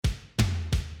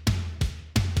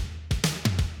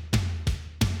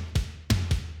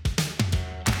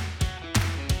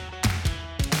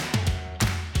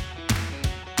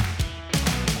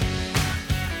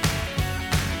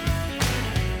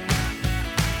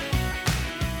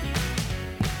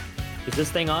Is this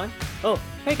thing on? Oh,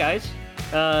 hey guys.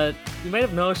 You might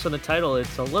have noticed on the title,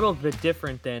 it's a little bit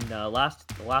different than the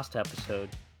last episode.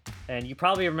 And you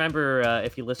probably remember,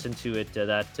 if you listened to it,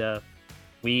 that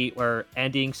we were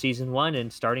ending season one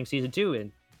and starting season two,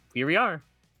 and here we are,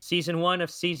 season one of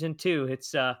season two.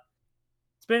 It's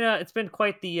been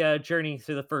quite the journey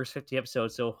through the first 50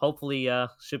 episodes. So hopefully,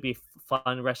 should be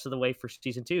fun rest of the way for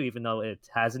season two, even though it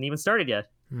hasn't even started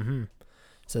yet. Mm-hmm.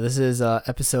 So this is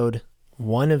episode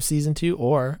 1 of season 2,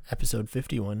 or episode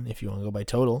 51 if you want to go by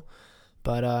total.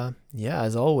 But yeah,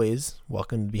 as always,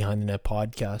 welcome to Behind the Net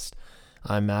podcast.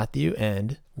 I'm Matthew,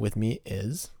 and with me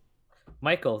is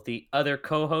Michael, the other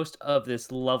co-host of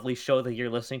this lovely show that you're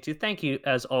listening to. Thank you,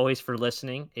 as always, for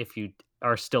listening. If you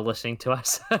are still listening to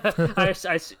us,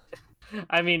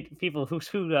 I mean, people who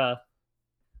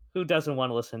doesn't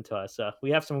want to listen to us? We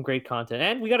have some great content,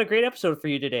 and we got a great episode for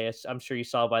you today. As I'm sure you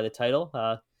saw by the title.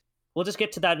 We'll just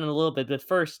get to that in a little bit, but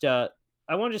first, I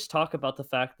want to just talk about the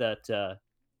fact that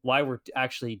why we're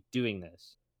actually doing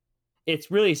this. It's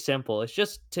really simple. It's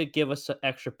just to give us an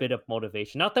extra bit of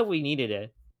motivation. Not that we needed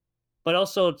it, but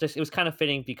also just it was kind of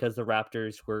fitting because the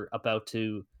Raptors were about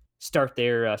to start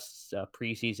their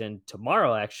preseason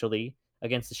tomorrow, actually,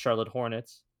 against the Charlotte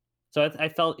Hornets. So I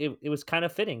felt it was kind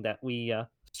of fitting that we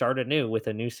start anew with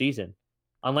a new season,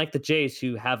 unlike the Jays,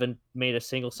 who haven't made a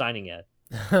single signing yet.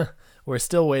 we're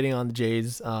still waiting on the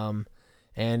Jays,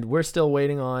 and we're still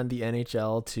waiting on the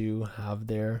NHL to have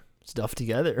their stuff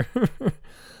together.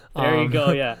 There you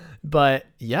go, yeah. But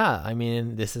yeah, I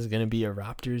mean, this is going to be a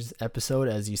Raptors episode,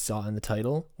 as you saw in the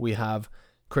title. We have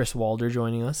Chris Walder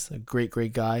joining us, a great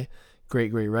guy,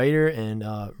 great writer, and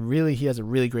really, he has a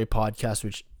really great podcast,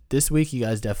 which this week you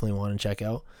guys definitely want to check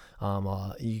out.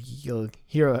 You'll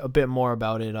hear a bit more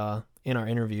about it in our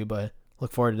interview, but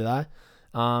look forward to that.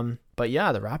 But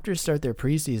yeah, the Raptors start their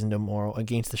preseason tomorrow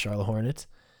against the Charlotte Hornets.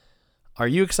 Are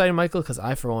you excited, Michael? Because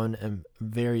I, for one, am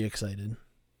very excited.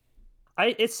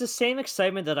 It's the same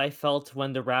excitement that I felt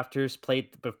when the Raptors played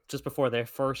just before their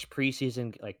first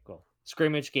preseason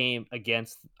scrimmage game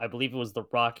against, I believe it was the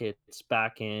Rockets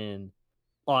back in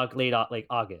late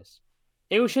August.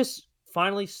 It was just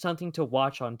finally something to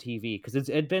watch on TV because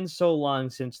it'd been so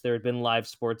long since there had been live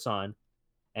sports on.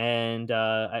 And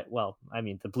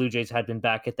the Blue Jays had been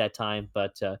back at that time,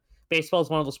 but baseball is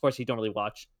one of those sports you don't really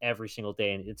watch every single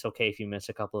day, and it's okay if you miss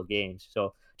a couple of games.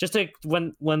 So just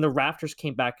when the Raptors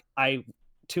came back, I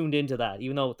tuned into that,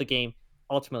 even though the game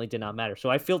ultimately did not matter. So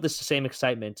I feel this same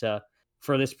excitement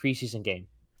for this preseason game.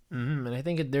 Mm-hmm. And I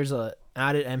think there's a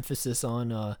added emphasis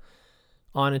on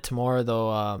it tomorrow, though.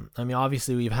 I mean,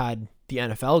 obviously we've had the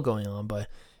NFL going on, but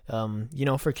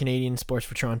for Canadian sports,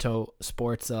 for Toronto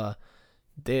sports,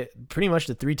 they pretty much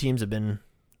the three teams have been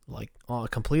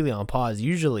completely on pause.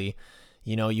 Usually,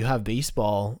 you have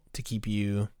baseball to keep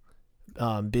you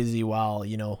busy while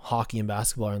hockey and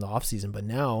basketball are in the off season. But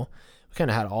now we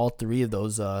kind of had all three of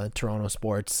those Toronto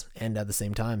sports end at the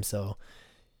same time. So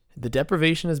the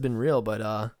deprivation has been real,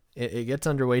 but it gets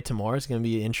underway tomorrow. It's going to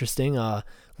be interesting.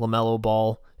 LaMelo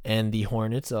Ball and the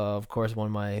Hornets, of course, one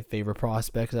of my favorite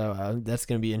prospects. That's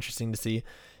going to be interesting to see.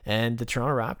 And the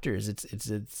Toronto Raptors,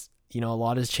 it's a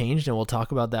lot has changed, and we'll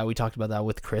talk about that. We talked about that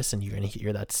with Chris, and you're going to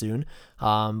hear that soon.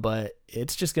 But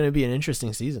it's just going to be an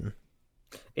interesting season.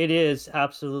 It is,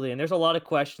 absolutely. And there's a lot of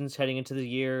questions heading into the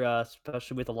year,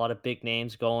 especially with a lot of big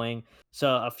names going.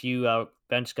 So a few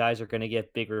bench guys are going to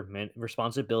get bigger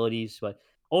responsibilities. But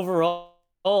overall,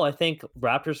 I think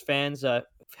Raptors fans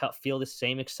feel the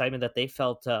same excitement that they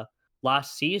felt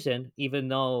last season, even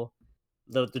though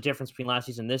the difference between last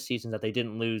season and this season is that they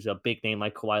didn't lose a big name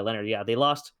like Kawhi Leonard. Yeah, they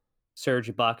lost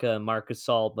Serge Ibaka and Marc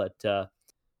Gasol, but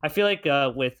I feel like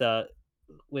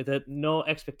with no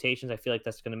expectations, I feel like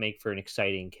that's going to make for an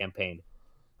exciting campaign.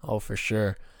 Oh, for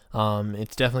sure.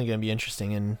 It's definitely going to be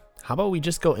interesting. And how about we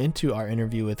just go into our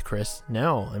interview with Chris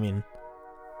now? I mean,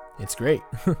 it's great.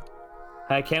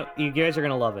 You guys are going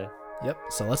to love it. Yep.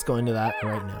 So let's go into that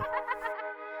right now.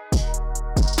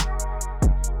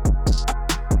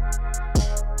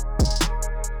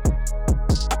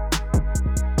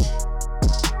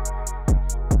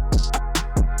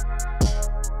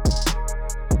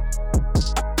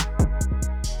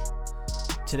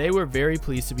 Today we're very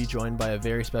pleased to be joined by a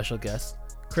very special guest,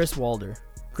 Chris Walder.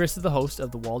 Chris is the host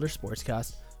of the Walder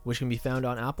Sportscast, which can be found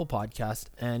on Apple Podcast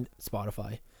and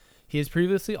Spotify. He has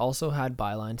previously also had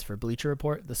bylines for Bleacher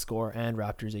Report, The Score, and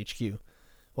Raptors HQ.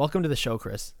 Welcome to the show,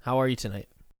 Chris. How are you tonight?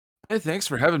 Hey, thanks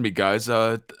for having me, guys.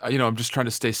 I'm just trying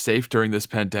to stay safe during this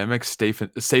pandemic, safe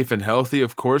and healthy,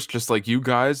 of course, just like you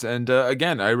guys. And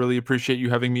again, I really appreciate you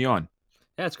having me on.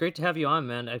 Yeah, it's great to have you on,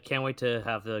 man. I can't wait to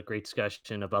have the great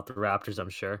discussion about the Raptors, I'm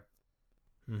sure.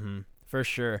 Mm-hmm. For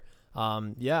sure.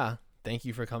 Yeah, thank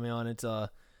you for coming on. It's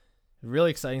a really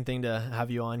exciting thing to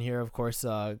have you on here. Of course,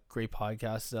 great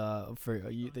podcast for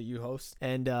you that you host.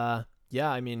 And yeah,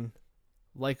 I mean,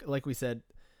 like we said,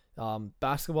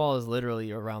 basketball is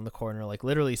literally around the corner. Like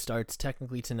literally starts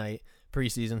technically tonight.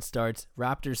 Preseason starts.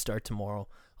 Raptors start tomorrow.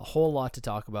 A whole lot to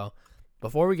talk about.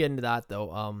 Before we get into that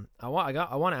though, I want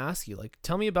to ask you, like,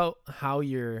 tell me about how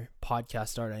your podcast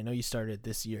started. I know you started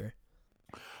this year.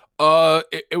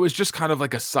 It was just kind of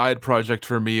like a side project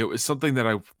for me. It was something that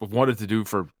I wanted to do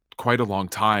for quite a long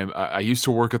time. I used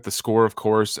to work at the Score, of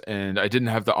course, and I didn't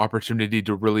have the opportunity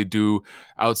to really do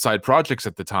outside projects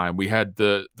at the time. We had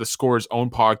the Score's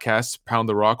own podcast, Pound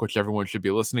the Rock, which everyone should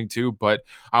be listening to, but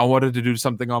I wanted to do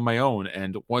something on my own.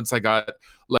 And once I got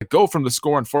let go from the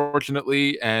Score,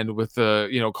 unfortunately, and with the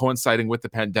coinciding with the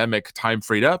pandemic, time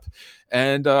freed up.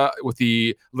 And with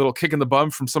the little kick in the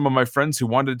bum from some of my friends who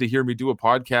wanted to hear me do a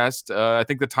podcast, I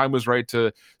think the time was right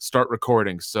to start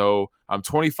recording. So I'm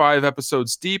 25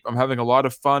 episodes deep. I'm having a lot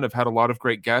of fun. I've had a lot of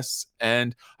great guests,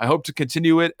 and I hope to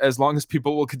continue it as long as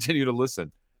people will continue to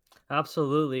listen.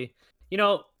 Absolutely.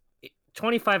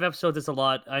 25 episodes is a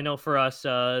lot. I know for us,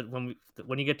 when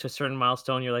you get to a certain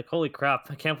milestone, you're like, holy crap,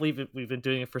 I can't believe we've been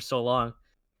doing it for so long.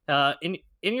 In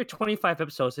your 25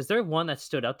 episodes, is there one that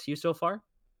stood out to you so far?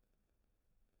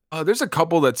 There's a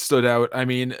couple that stood out. I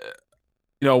mean,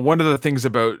 one of the things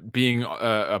about being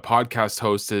a podcast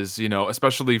host is,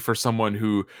 especially for someone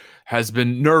who has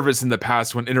been nervous in the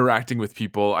past when interacting with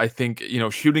people, I think,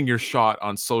 shooting your shot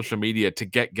on social media to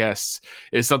get guests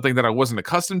is something that I wasn't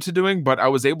accustomed to doing, but I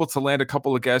was able to land a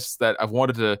couple of guests that I've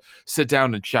wanted to sit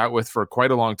down and chat with for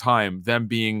quite a long time, them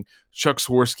being Chuck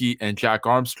Swirsky and Jack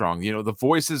Armstrong, the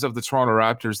voices of the Toronto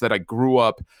Raptors that I grew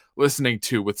up listening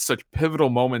to with such pivotal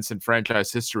moments in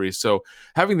franchise history. So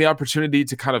having the opportunity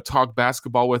to kind of talk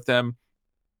basketball with them,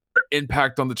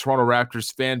 impact on the Toronto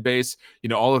Raptors fan base,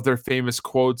 all of their famous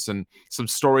quotes and some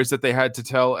stories that they had to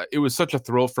tell, it was such a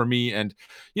thrill for me. And,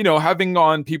 having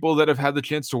on people that I've had the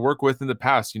chance to work with in the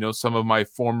past, some of my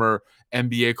former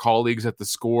NBA colleagues at the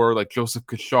Score, like Joseph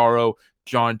Cacharo,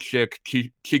 John Chick,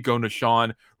 Chico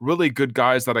Nishan, really good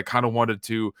guys that I kind of wanted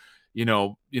to,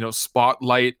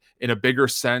 spotlight in a bigger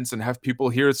sense and have people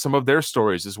hear some of their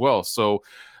stories as well. So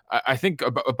I think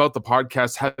about the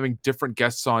podcast, having different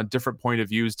guests on, different point of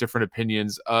views, different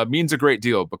opinions means a great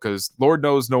deal, because Lord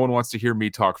knows no one wants to hear me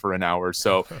talk for an hour.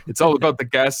 So it's all about the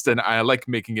guest, and I like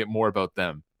making it more about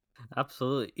them.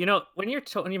 Absolutely. When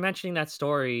you're mentioning that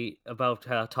story about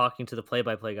talking to the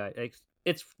play-by-play guy,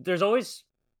 there's always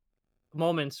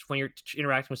moments when you're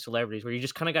interacting with celebrities where you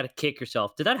just kind of got to kick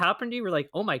yourself. Did that happen to you? We're like,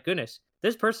 oh my goodness,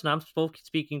 this person I'm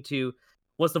speaking to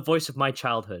was the voice of my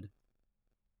childhood.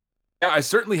 Yeah, I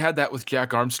certainly had that with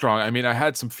Jack Armstrong. I mean, I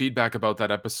had some feedback about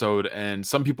that episode, and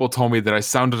some people told me that I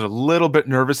sounded a little bit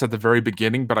nervous at the very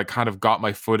beginning, but I kind of got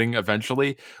my footing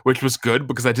eventually, which was good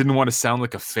because I didn't want to sound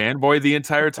like a fanboy the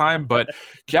entire time. But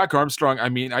Jack Armstrong, I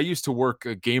mean, I used to work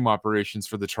game operations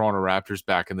for the Toronto Raptors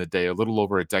back in the day, a little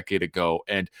over a decade ago,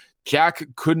 and Jack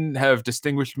couldn't have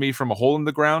distinguished me from a hole in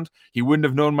the ground. He wouldn't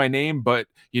have known my name, but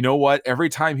you know what? Every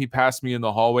time he passed me in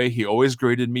the hallway, he always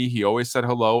greeted me. He always said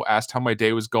hello, asked how my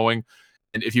day was going.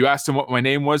 And if you asked him what my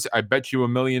name was, I bet you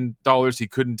 $1 million he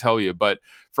couldn't tell you. But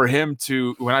for him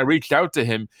to, when I reached out to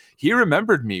him, he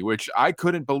remembered me, which I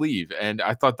couldn't believe. And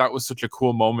I thought that was such a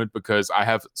cool moment because I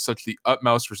have such the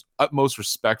utmost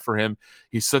respect for him.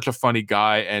 He's such a funny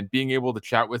guy, and being able to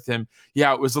chat with him,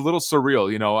 yeah, it was a little surreal.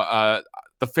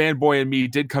 The fanboy in me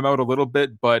did come out a little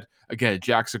bit, but again,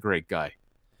 Jack's a great guy.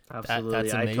 Absolutely.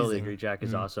 That's I totally amazing. agree. Jack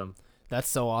is awesome. That's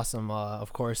so awesome.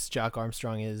 Of course, Jack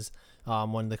Armstrong is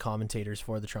one of the commentators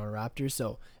for the Toronto Raptors.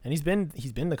 So, and he's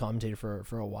been the commentator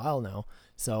for a while now.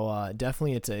 So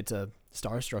definitely, it's a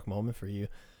starstruck moment for you.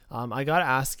 I gotta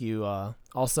ask you.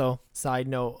 Also, side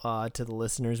note to the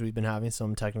listeners, we've been having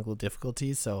some technical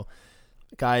difficulties. So,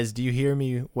 guys, do you hear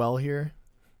me well here?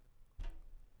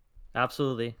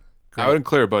 Absolutely. Great. Out and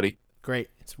clear, buddy. Great,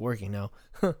 it's working now.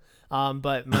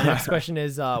 But my next question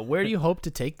is, where do you hope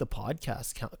to take the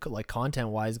podcast, like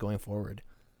content-wise, going forward?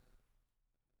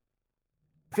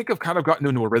 I think I've kind of gotten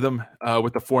into a rhythm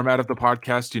with the format of the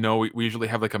podcast. We usually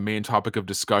have like a main topic of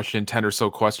discussion, 10 or so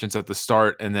questions at the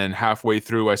start, and then halfway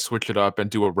through I switch it up and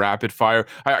do a rapid fire.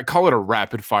 I call it a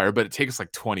rapid fire, but it takes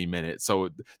like 20 minutes. So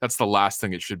that's the last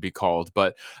thing it should be called.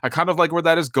 But I kind of like where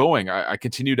that is going. I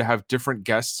continue to have different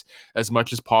guests as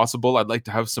much as possible. I'd like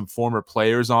to have some former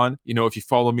players on. If you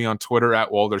follow me on Twitter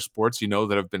at Walder Sports, you know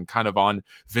that I've been kind of on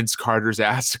Vince Carter's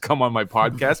ass to come on my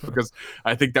podcast because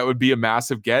I think that would be a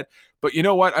massive get. But you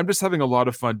know what? I'm just having a lot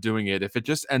of fun doing it. If it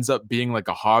just ends up being like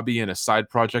a hobby and a side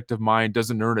project of mine,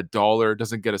 doesn't earn a dollar,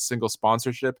 doesn't get a single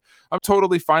sponsorship, I'm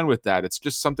totally fine with that. It's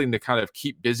just something to kind of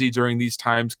keep busy during these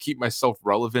times, keep myself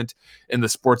relevant in the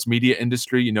sports media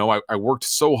industry. I worked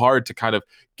so hard to kind of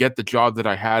get the job that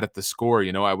I had at the Score.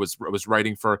 I was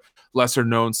writing for lesser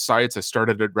known sites. I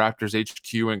started at Raptors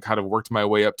HQ and kind of worked my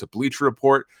way up to Bleacher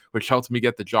Report, which helped me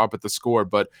get the job at the Score.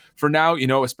 But for now,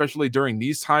 especially during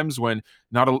these times when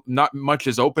not much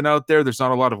is open out there's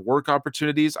not a lot of work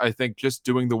opportunities. I think just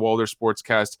doing the Walder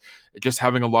Sportscast, just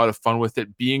having a lot of fun with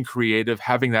it, being creative,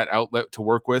 having that outlet to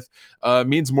work with,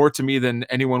 means more to me than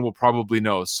anyone will probably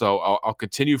know. So I'll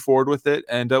continue forward with it,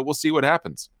 and we'll see what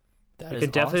happens. I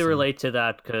can definitely relate to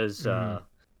that because,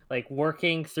 like,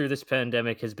 working through this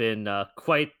pandemic has been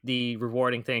quite the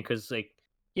rewarding thing. Because, like,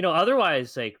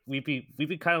 otherwise, like, we'd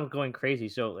be kind of going crazy.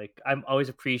 So, like, I'm always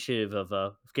appreciative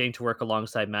of getting to work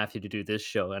alongside Matthew to do this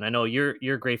show, and I know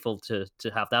you're grateful to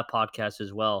have that podcast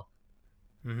as well.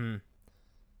 Mm-hmm.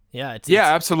 Yeah,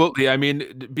 yeah, absolutely. I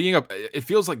mean, it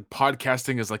feels like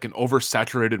podcasting is like an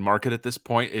oversaturated market at this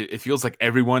point. It feels like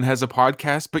everyone has a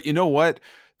podcast, but you know what?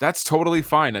 That's totally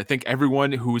fine. I think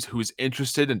everyone who's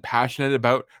interested and passionate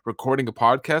about recording a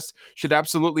podcast should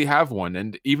absolutely have one.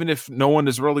 And even if no one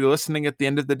is really listening at the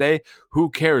end of the day, who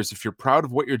cares? If you're proud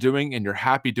of what you're doing and you're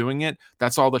happy doing it,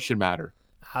 that's all that should matter.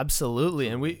 Absolutely,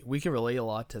 and we can relate a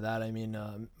lot to that. I mean,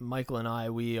 Michael and I,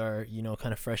 we are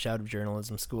kind of fresh out of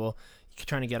journalism school,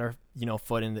 trying to get our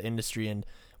foot in the industry, and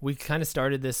we kind of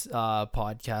started this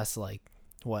podcast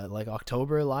like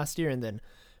October last year, and then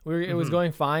it was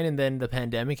going fine, and then the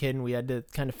pandemic hit, and we had to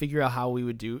kind of figure out how we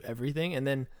would do everything, and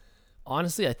then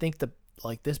honestly, I think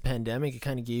this pandemic, it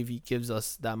kind of gives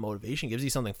us that motivation, gives you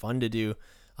something fun to do.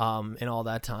 In all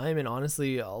that time, and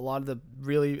honestly, a lot of the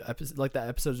the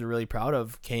episodes we're really proud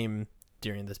of came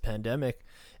during this pandemic,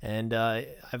 and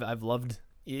I've loved.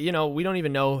 We don't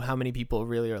even know how many people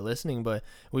really are listening, but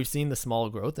we've seen the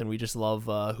small growth, and we just love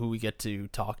who we get to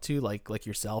talk to, like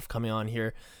yourself coming on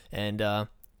here, and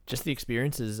just the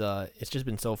experiences. It's just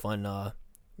been so fun,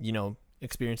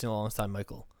 experiencing alongside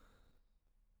Michael.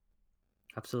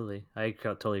 Absolutely, I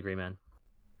totally agree, man.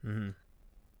 Mm-hmm.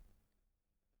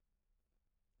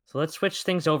 So let's switch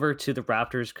things over to the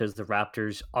Raptors because the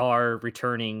Raptors are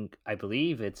returning. I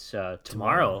believe it's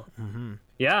tomorrow. Mm-hmm.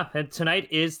 Yeah, and tonight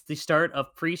is the start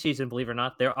of preseason. Believe it or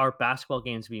not, there are basketball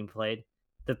games being played.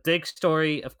 The big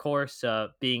story, of course,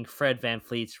 being Fred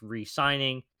VanVleet's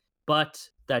re-signing, but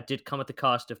that did come at the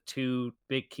cost of two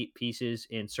big key pieces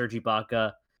in Serge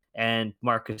Ibaka and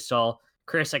Marc Gasol.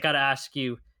 Chris, I got to ask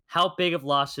you, how big of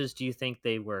losses do you think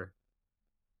they were?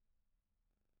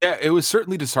 Yeah, it was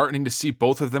certainly disheartening to see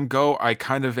both of them go. I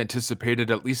kind of anticipated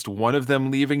at least one of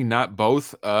them leaving, not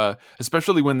both.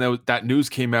 Especially when that news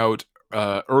came out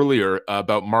earlier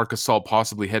about Marc Gasol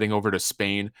possibly heading over to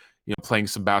Spain, playing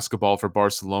some basketball for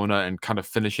Barcelona and kind of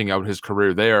finishing out his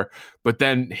career there. But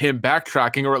then him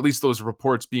backtracking, or at least those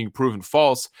reports being proven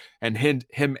false, and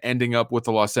him ending up with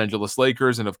the Los Angeles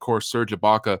Lakers, and of course Serge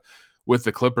Ibaka with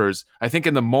the Clippers. I think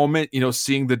in the moment,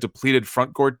 seeing the depleted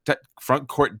front court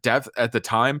depth at the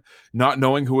time, not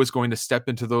knowing who was going to step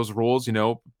into those roles,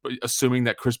 assuming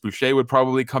that Chris Boucher would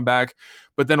probably come back,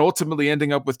 but then ultimately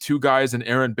ending up with two guys in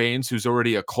Aaron Baines, who's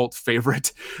already a cult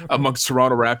favorite amongst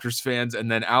Toronto Raptors fans,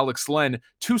 and then Alex Len,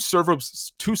 two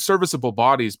serviceable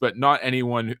bodies, but not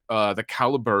anyone the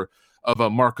caliber of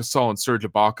Marc Gasol and Serge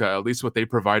Ibaka, at least what they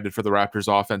provided for the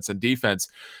Raptors offense and defense.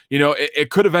 It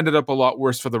could have ended up a lot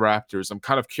worse for the Raptors. I'm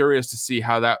kind of curious to see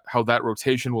how that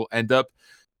rotation will end up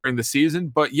during the season.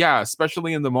 But yeah,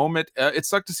 especially in the moment, it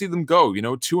sucked to see them go.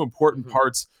 Two important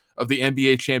parts of the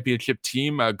NBA championship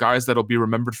team, guys that'll be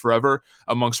remembered forever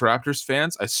amongst Raptors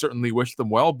fans. I certainly wish them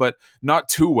well, but not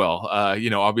too well.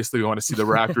 Obviously we want to see the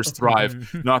Raptors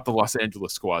thrive, not the Los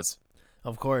Angeles squads.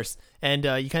 Of course. And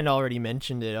you kind of already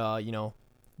mentioned it,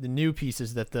 the new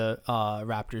pieces that the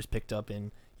Raptors picked up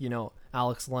in,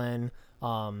 Alex Len,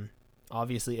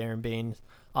 obviously Aaron Baines.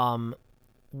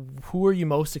 Who are you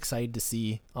most excited to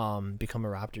see become a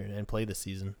Raptor and play this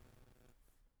season?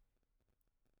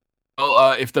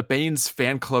 Well, if the Baines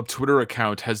fan club Twitter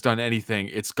account has done anything,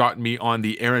 it's gotten me on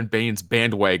the Aaron Baines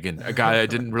bandwagon, a guy I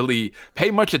didn't really pay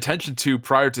much attention to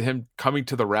prior to him coming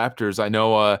to the Raptors. I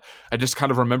know I just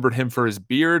kind of remembered him for his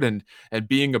beard and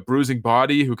being a bruising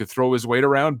body who could throw his weight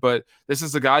around, but this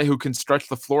is a guy who can stretch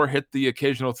the floor, hit the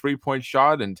occasional three-point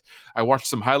shot, and I watched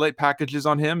some highlight packages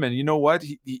on him, and you know what?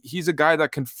 He's a guy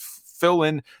that can fill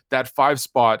in that 5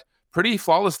 spot pretty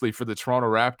flawlessly for the Toronto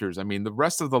Raptors. I mean, the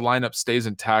rest of the lineup stays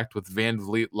intact with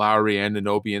VanVleet, Lowry,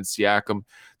 Anunoby, and Siakam.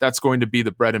 That's going to be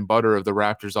the bread and butter of the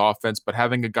Raptors offense. But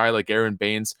having a guy like Aaron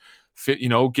Baines fit,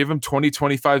 give him 20,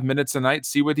 25 minutes a night,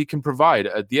 see what he can provide.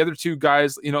 The other two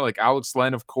guys, like Alex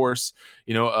Len, of course,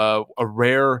 a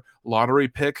rare lottery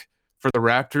pick for the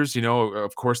Raptors.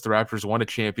 Of course, the Raptors won a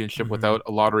championship without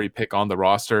a lottery pick on the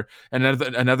roster. And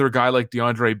another guy like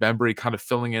DeAndre Bembry kind of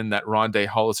filling in that Rondae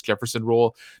Hollis-Jefferson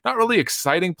role. Not really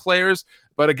exciting players,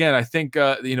 but again, I think,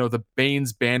 the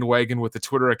Baines bandwagon with the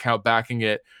Twitter account backing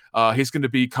it, he's going to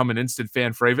become an instant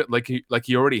fan favorite like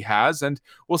he already has, and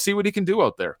we'll see what he can do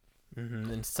out there.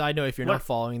 And side note, if you're not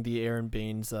following the Aaron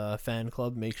Baines fan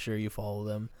club, make sure you follow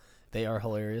them. They are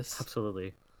hilarious.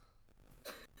 Absolutely.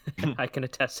 I can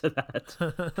attest to that.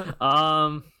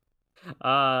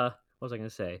 What was I going to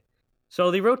say? So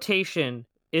the rotation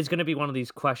is going to be one of these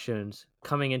questions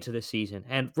coming into the season,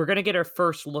 and we're going to get our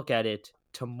first look at it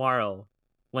tomorrow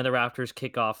when the Raptors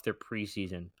kick off their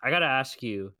preseason. I got to ask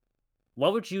you,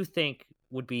 what would you think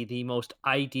would be the most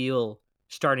ideal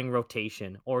starting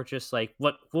rotation, or just like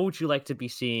what would you like to be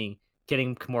seeing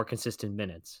getting more consistent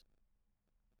minutes?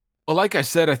 Well, like I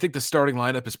said, I think the starting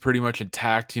lineup is pretty much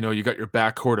intact. You got your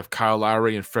backcourt of Kyle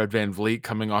Lowry and Fred VanVleet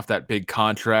coming off that big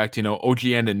contract. OG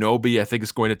Anunoby, I think,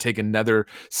 is going to take another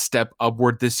step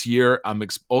upward this year. I'm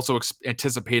also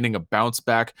anticipating a bounce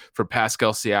back for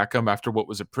Pascal Siakam after what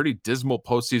was a pretty dismal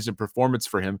postseason performance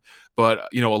for him. But,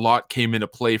 a lot came into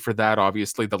play for that.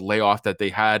 Obviously, the layoff that they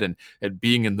had and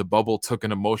being in the bubble took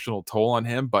an emotional toll on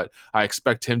him. But I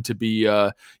expect him to be,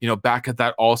 back at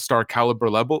that all-star caliber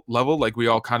level like we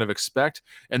all kind of expect.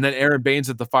 And then Aaron Baines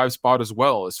at the 5 spot as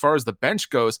well. As far as the bench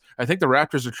goes, I think the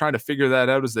Raptors are trying to figure that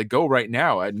out as they go right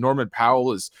now. Norman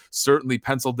Powell is certainly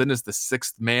penciled in as the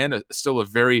 6th man, still a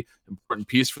very important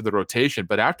piece for the rotation.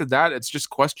 But after that, it's just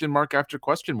question mark after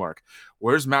question mark.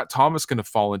 Where's Matt Thomas going to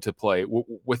fall into play?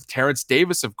 With Terrence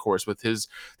Davis, of course, with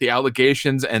the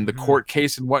allegations and the court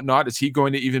case and whatnot, is he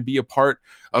going to even be a part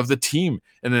of the team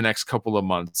in the next couple of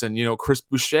months? And, Chris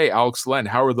Boucher, Alex Len,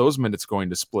 how are those minutes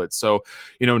going to split? So,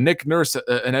 Nick Nurse,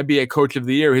 an NBA coach of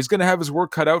the year, he's going to have his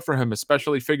work cut out for him,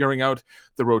 especially figuring out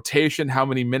the rotation, how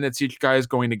many minutes each guy is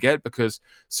going to get, because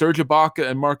Serge Ibaka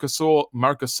and Marc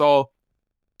Gasol,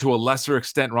 to a lesser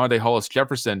extent, Rondae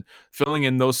Hollis-Jefferson, filling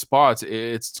in those spots,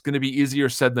 it's going to be easier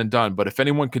said than done. But if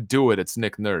anyone could do it, it's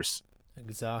Nick Nurse.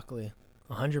 Exactly.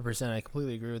 100%. I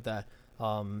completely agree with that.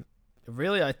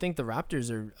 Really, I think the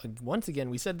Raptors are, once again,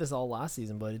 we said this all last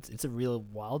season, but it's a real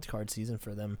wild card season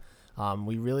for them.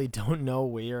 We really don't know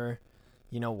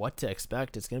what to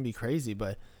expect. It's going to be crazy.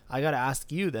 But I got to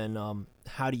ask you then,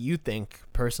 how do you think,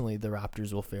 personally, the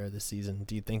Raptors will fare this season?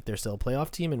 Do you think they're still a playoff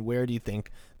team, and where do you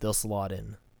think they'll slot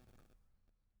in?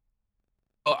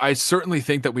 I certainly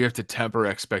think that we have to temper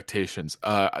expectations.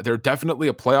 They're definitely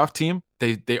a playoff team.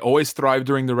 They always thrive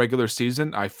during the regular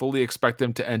season. I fully expect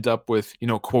them to end up with,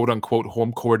 quote unquote,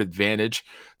 home court advantage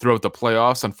throughout the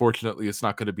playoffs. Unfortunately, it's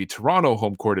not going to be Toronto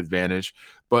home court advantage,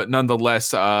 but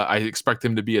nonetheless, I expect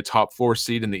them to be a top 4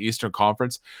 seed in the Eastern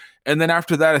Conference. And then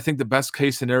after that, I think the best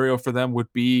case scenario for them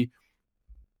would be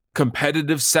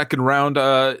competitive second round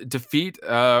defeat,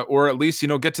 or at least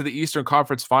get to the Eastern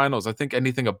Conference Finals. I think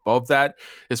anything above that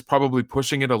is probably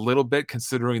pushing it a little bit,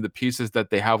 considering the pieces that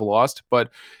they have lost. But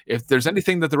if there's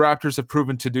anything that the Raptors have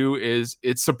proven to do, is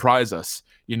it surprise us.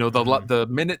 The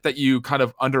minute that you kind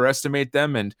of underestimate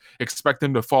them and expect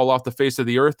them to fall off the face of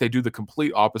the earth, they do the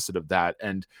complete opposite of that.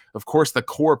 And of course, the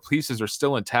core pieces are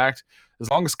still intact. As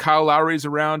long as Kyle Lowry's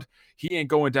around, he ain't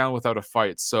going down without a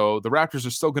fight. So the Raptors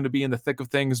are still going to be in the thick of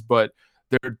things, but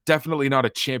they're definitely not a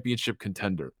championship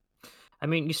contender. I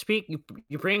mean,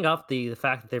 you bring up the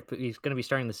fact that he's going to be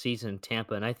starting the season in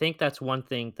Tampa, and I think that's one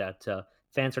thing that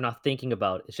fans are not thinking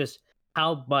about. It's just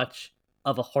how much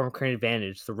of a home court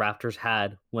advantage the Raptors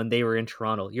had when they were in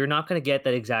Toronto. You're not going to get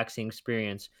that exact same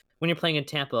experience when you're playing in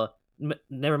Tampa.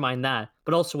 Never mind that,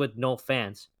 but also with no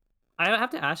fans. I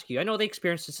have to ask you, I know they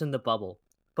experienced this in the bubble,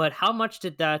 but how much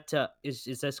did that is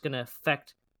this going to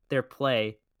affect their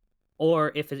play,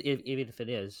 or even if it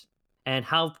is, and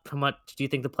how much do you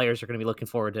think the players are going to be looking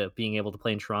forward to being able to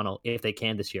play in Toronto if they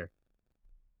can this year?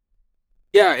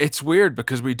 Yeah, it's weird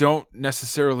because we don't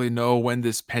necessarily know when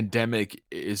this pandemic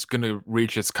is going to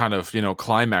reach its kind of,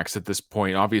 climax at this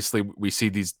point. Obviously, we see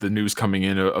the news coming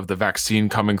in of the vaccine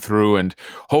coming through, and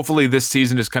hopefully this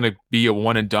season is going to be a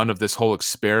one and done of this whole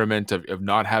experiment of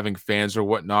not having fans or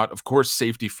whatnot. Of course,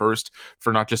 safety first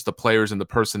for not just the players and the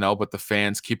personnel, but the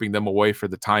fans, keeping them away for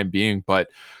the time being. But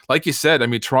like you said, I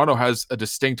mean, Toronto has a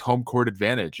distinct home court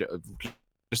advantage.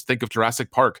 Just think of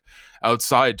Jurassic Park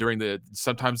outside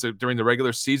sometimes during the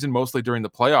regular season, mostly during the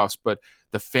playoffs. But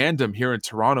the fandom here in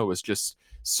Toronto is just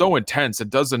so intense. It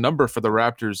does a number for the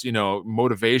Raptors,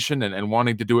 motivation and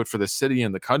wanting to do it for the city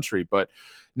and the country. But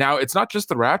now it's not just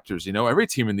the Raptors, every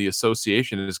team in the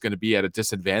association is going to be at a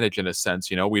disadvantage in a sense.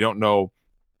 We don't know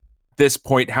this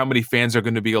point how many fans are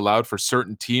going to be allowed for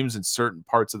certain teams in certain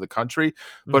parts of the country.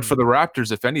 But for the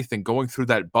Raptors, if anything, going through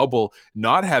that bubble,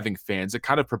 not having fans, it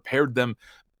kind of prepared them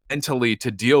mentally to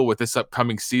deal with this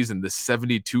upcoming season, this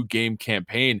 72 game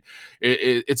campaign.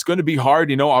 It's going to be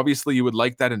hard. Obviously you would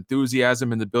like that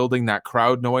enthusiasm in the building, that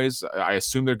crowd noise. I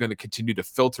assume they're going to continue to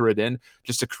filter it in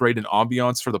just to create an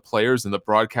ambiance for the players and the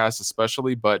broadcast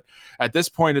especially. But at this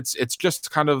point, it's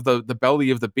just kind of the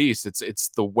belly of the beast. It's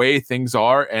the way things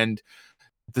are. And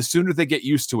the sooner they get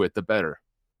used to it, the better.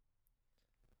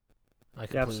 I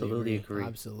completely agree.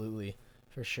 Absolutely.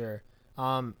 For sure.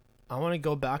 I want to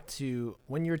go back to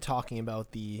when you were talking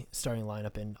about the starting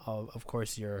lineup and of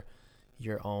course your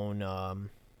own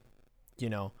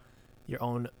your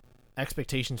own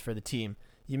expectations for the team.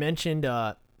 You mentioned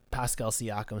Pascal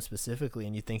Siakam specifically,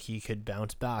 and you think he could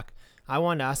bounce back. I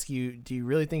wanted to ask you, do you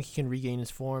really think he can regain his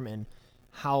form, and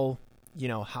how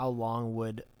long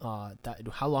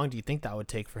do you think that would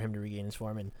take for him to regain his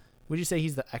form? And would you say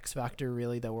he's the X factor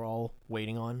really that we're all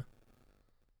waiting on?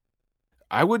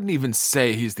 I wouldn't even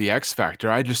say he's the X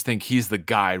factor. I just think he's the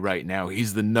guy right now.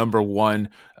 He's the number one.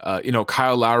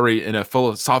 Kyle Lowry, in a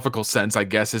philosophical sense, I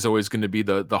guess, is always going to be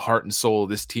the heart and soul of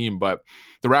this team. But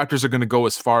the Raptors are going to go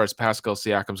as far as Pascal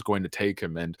Siakam's going to take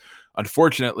him. And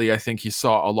unfortunately, I think he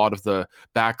saw a lot of the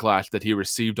backlash that he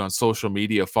received on social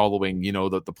media following,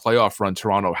 the playoff run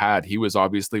Toronto had. He was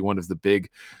obviously one of the big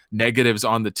negatives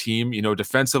on the team.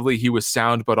 Defensively, he was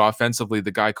sound, but offensively,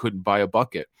 the guy couldn't buy a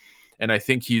bucket. And I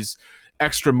think he's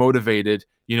extra motivated,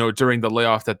 during the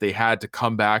layoff that they had to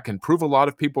come back and prove a lot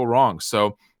of people wrong.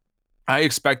 So I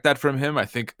expect that from him. I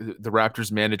think the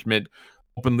Raptors management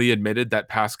openly admitted that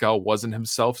Pascal wasn't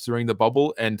himself during the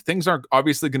bubble, and things aren't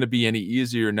obviously going to be any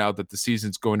easier now that the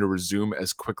season's going to resume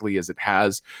as quickly as it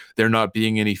has. There not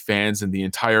being any fans and the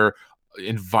entire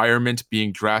environment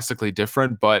being drastically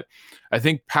different. But I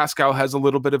think Pascal has a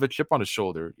little bit of a chip on his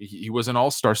shoulder. He was an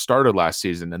all-star starter last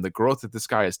season, and the growth that this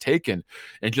guy has taken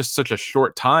in just such a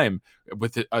short time,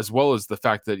 with it, as well as the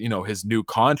fact that, his new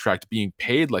contract being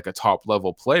paid like a top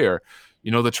level player,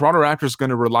 the Toronto Raptors are going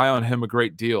to rely on him a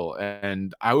great deal.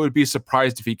 And I would be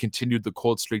surprised if he continued the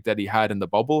cold streak that he had in the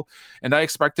bubble. And I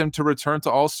expect him to return to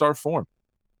all-star form.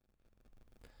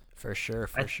 For sure.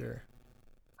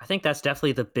 I think that's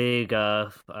definitely the big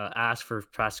ask for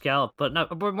Pascal, but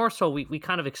more so we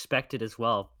kind of expected as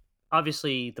well.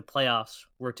 Obviously, the playoffs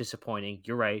were disappointing.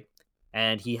 You're right,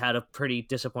 and he had a pretty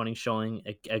disappointing showing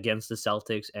against the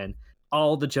Celtics, and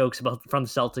all the jokes from the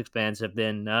Celtics fans have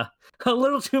been a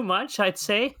little too much, I'd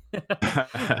say.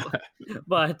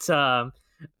 But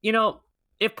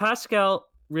if Pascal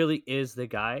really is the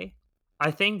guy,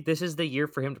 I think this is the year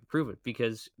for him to prove it,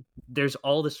 because there's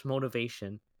all this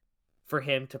motivation for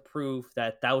him to prove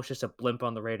that was just a blimp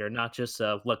on the radar, not just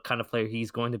what kind of player he's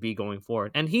going to be going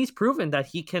forward. And he's proven that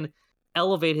he can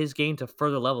elevate his game to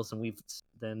further levels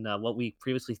than what we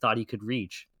previously thought he could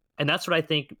reach. And that's what I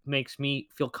think makes me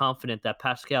feel confident that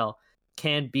Pascal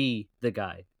can be the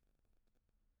guy.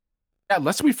 Yeah,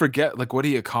 lest we forget what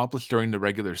he accomplished during the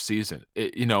regular season.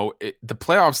 The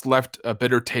playoffs left a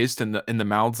bitter taste in the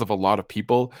mouths of a lot of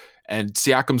people, and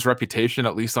Siakam's reputation,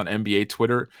 at least on NBA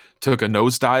Twitter, took a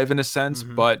nosedive in a sense.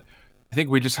 Mm-hmm. But I think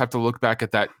we just have to look back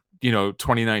at that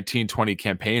 2019-20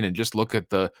 campaign and just look at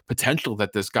the potential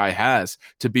that this guy has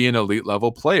to be an elite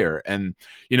level player. And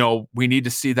we need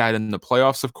to see that in the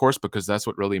playoffs, of course, because that's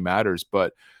what really matters.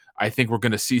 But I think we're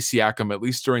going to see Siakam, at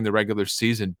least during the regular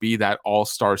season, be that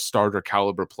all-star starter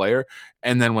caliber player.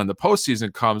 And then when the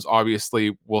postseason comes,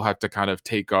 obviously we'll have to kind of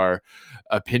take our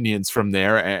opinions from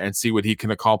there and see what he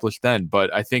can accomplish then.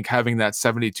 But I think having that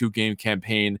 72 game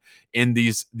campaign in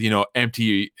these,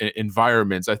 empty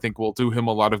environments, I think will do him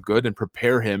a lot of good and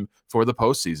prepare him for the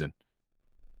postseason.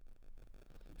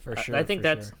 For sure. I think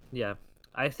yeah.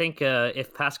 I think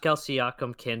if Pascal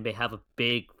Siakam can have a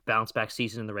big bounce back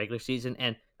season in the regular season,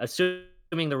 and assuming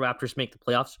the Raptors make the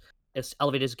playoffs, it's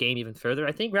elevate his game even further,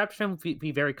 I think Raptors fans will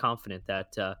be very confident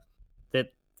that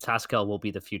Pascal will be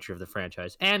the future of the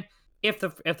franchise. And if the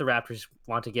Raptors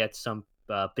want to get some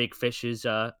big fishes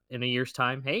in a year's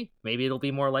time, hey, maybe it'll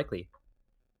be more likely.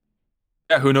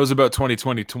 Yeah, who knows about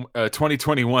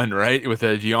 2021, right? With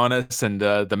Giannis and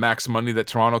the max money that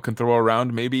Toronto can throw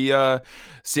around, maybe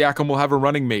Siakam will have a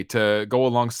running mate to go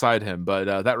alongside him,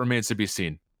 but that remains to be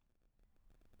seen.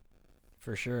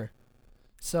 For sure.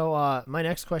 So my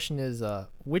next question is,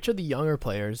 which of the younger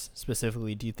players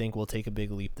specifically do you think will take a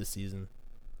big leap this season?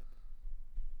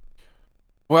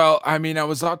 Well, I mean, I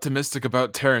was optimistic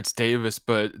about Terrence Davis,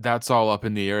 but that's all up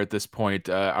in the air at this point.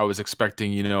 I was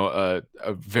expecting, a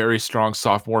very strong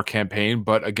sophomore campaign,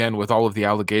 but again, with all of the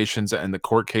allegations and the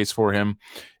court case for him,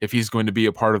 if he's going to be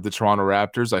a part of the Toronto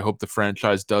Raptors, I hope the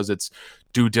franchise does its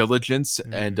due diligence.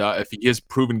 And if he is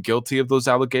proven guilty of those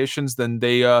allegations, then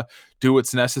they do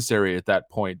what's necessary at that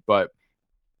point. But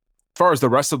as far as the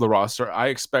rest of the roster, I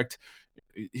expect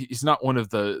he's not one of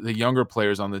the younger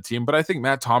players on the team, but I think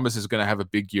Matt Thomas is going to have a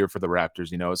big year for the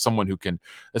Raptors. As someone who can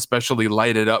especially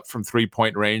light it up from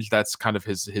 3-point range. That's kind of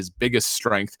his biggest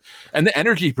strength, and the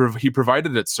energy he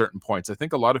provided at certain points. I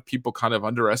think a lot of people kind of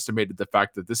underestimated the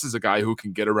fact that this is a guy who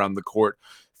can get around the court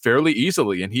fairly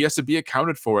easily, and he has to be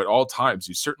accounted for at all times.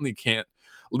 You certainly can't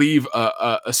leave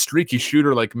a streaky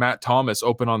shooter like Matt Thomas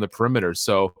open on the perimeter.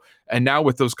 So, and now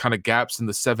with those kind of gaps in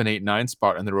the 7, 8, 9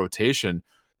 spot in the rotation,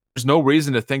 there's no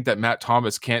reason to think that Matt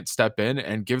Thomas can't step in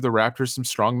and give the Raptors some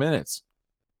strong minutes.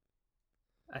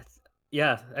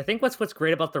 Yeah, I think what's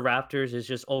great about the Raptors is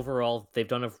just overall they've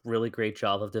done a really great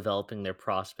job of developing their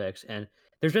prospects, and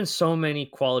there's been so many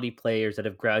quality players that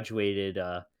have graduated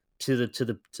to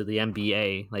the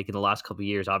NBA like in the last couple of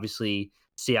years. Obviously,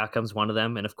 Siakam's one of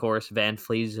them, and of course Van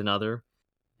Vliet's another.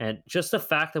 And just the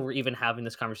fact that we're even having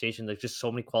this conversation, there's just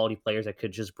so many quality players that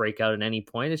could just break out at any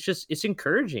point. It's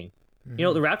encouraging. The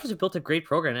Raptors have built a great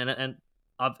program,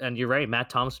 and you're right. Matt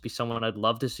Thomas would be someone I'd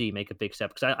love to see make a big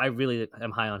step because I really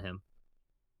am high on him.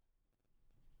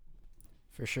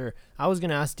 For sure. I was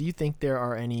gonna ask, do you think there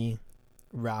are any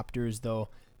Raptors though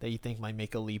that you think might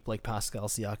make a leap like Pascal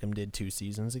Siakam did 2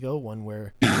 seasons ago? One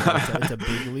where it's a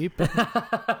big leap.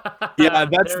 Yeah,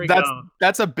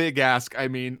 that's a big ask. I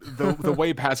mean, the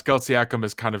way Pascal Siakam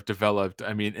has kind of developed.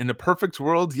 I mean, in a perfect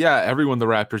world, yeah, everyone the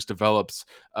Raptors develops,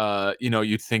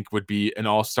 you'd think would be an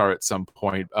all-star at some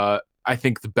point. I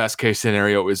think the best case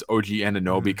scenario is OG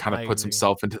Anunoby kind of puts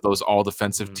himself into those all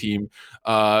defensive team,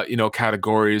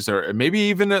 categories, or maybe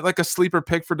even like a sleeper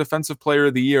pick for defensive player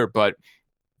of the year. But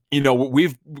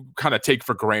we've kind of take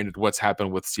for granted what's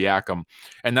happened with Siakam.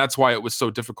 And that's why it was so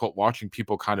difficult watching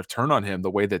people kind of turn on him the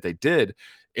way that they did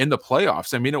in the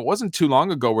playoffs. I mean, it wasn't too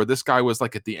long ago where this guy was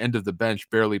like at the end of the bench,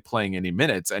 barely playing any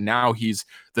minutes. And now he's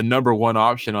the number one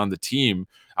option on the team,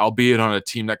 albeit on a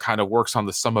team that kind of works on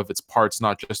the sum of its parts,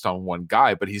 not just on one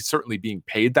guy, but he's certainly being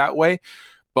paid that way.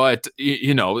 But,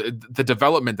 the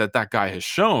development that guy has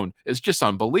shown is just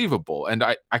unbelievable. And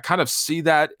I kind of see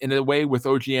that in a way with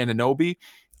OG Anunoby.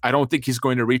 I don't think he's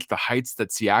going to reach the heights that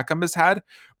Siakam has had,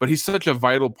 but he's such a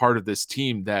vital part of this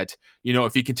team that,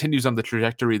 if he continues on the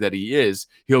trajectory that he is,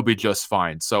 he'll be just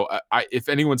fine. So if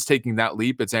anyone's taking that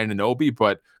leap, it's Anunoby,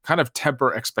 but kind of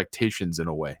temper expectations in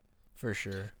a way. For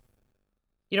sure.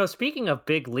 Speaking of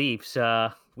big leaps,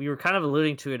 we were kind of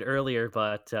alluding to it earlier,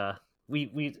 but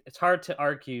we it's hard to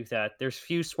argue that there's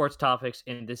few sports topics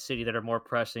in this city that are more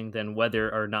pressing than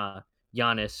whether or not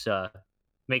Giannis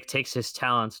takes his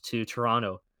talents to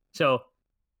Toronto. So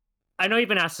I know you've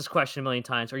been asked this question a million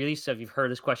times, or at least you've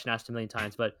heard this question asked a million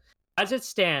times, but as it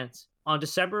stands on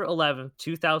December 11th,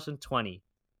 2020,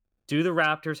 do the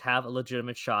Raptors have a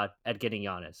legitimate shot at getting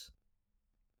Giannis?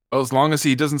 Well, as long as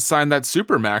he doesn't sign that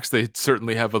supermax, they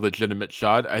certainly have a legitimate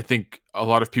shot. I think a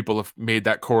lot of people have made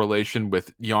that correlation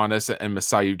with Giannis and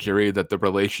Masai Ujiri, that the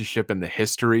relationship and the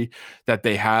history that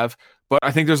they have. But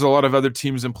I think there's a lot of other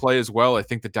teams in play as well. I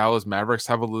think the Dallas Mavericks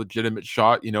have a legitimate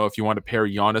shot. If you want to pair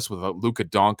Giannis with Luka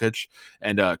Doncic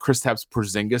and Kristaps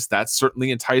Porzingis, that's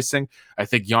certainly enticing. I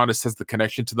think Giannis has the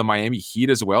connection to the Miami Heat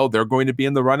as well. They're going to be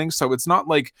in the running. So it's not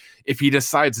like if he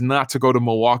decides not to go to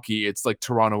Milwaukee, it's like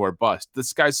Toronto or bust.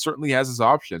 This guy certainly has his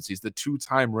options. He's the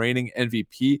 2-time reigning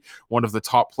MVP, one of the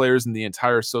top players in the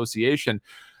entire association.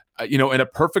 In a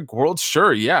perfect world,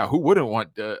 sure, yeah, who wouldn't want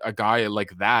a guy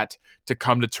like that to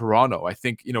come to Toronto? I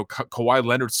think, Kawhi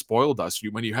Leonard spoiled us.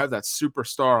 When you have that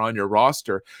superstar on your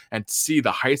roster and see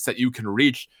the heights that you can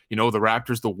reach, the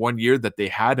Raptors, the one year that they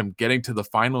had him getting to the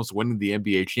finals, winning the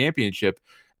NBA championship,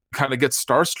 kind of get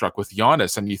starstruck with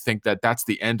Giannis, and you think that that's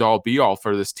the end all be all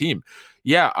for this team.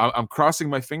 Yeah, I'm crossing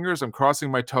my fingers, I'm crossing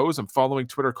my toes, I'm following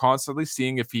Twitter constantly,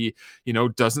 seeing if he,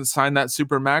 doesn't sign that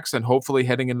supermax, and hopefully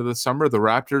heading into the summer, the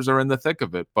Raptors are in the thick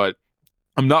of it. But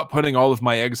I'm not putting all of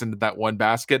my eggs into that one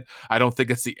basket. I don't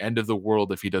think it's the end of the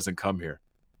world if he doesn't come here.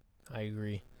 I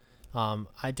agree.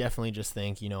 I definitely just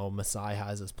think, Masai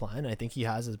has his plan. I think he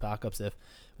has his backups. If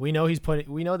we know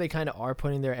they kind of are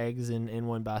putting their eggs in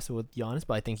one basket with Giannis,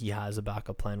 but I think he has a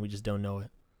backup plan. We just don't know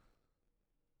it.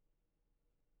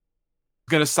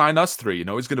 He's going to sign us 3, he's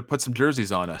going to put some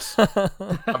jerseys on us.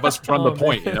 Have us run the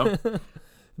point,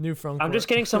 New front court. I'm just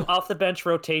getting some off the bench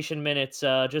rotation minutes,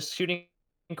 just shooting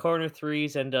corner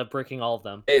threes and bricking all of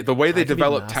them. Hey, the way they I could be the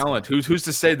develop talent, mascot. who's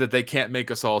to say that they can't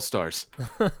make us all stars?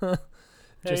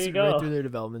 There Just you right go. through their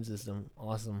development system.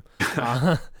 Awesome.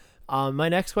 My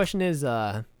next question is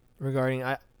regarding.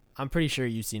 I'm pretty sure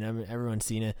you've seen it. I mean, everyone's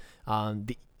seen it.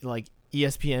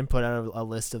 ESPN put out a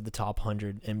list of the top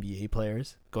 100 NBA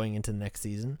players going into the next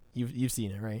season. You've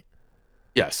seen it, right?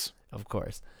 Yes. Of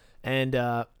course. And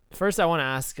first, I want to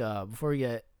ask before we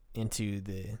get into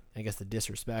the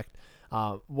disrespect.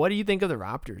 What do you think of the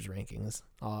Raptors rankings?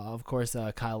 Of course,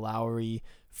 Kyle Lowry,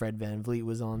 Fred VanVleet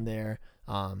was on there.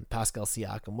 Pascal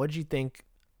Siakam. What did you think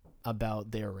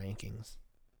about their rankings?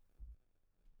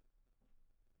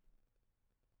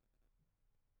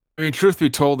 I mean, truth be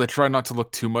told, I try not to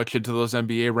look too much into those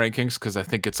NBA rankings because I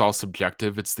think it's all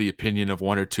subjective. It's the opinion of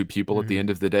one or two people at the end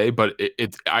of the day. But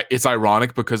it's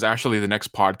ironic because actually the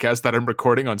next podcast that I'm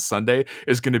recording on Sunday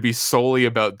is going to be solely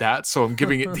about that. So I'm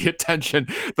giving it the attention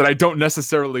that I don't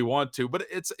necessarily want to. But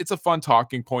it's a fun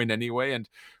talking point anyway. And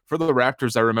for the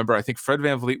Raptors, I remember I think Fred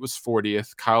VanVleet was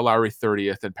 40th, Kyle Lowry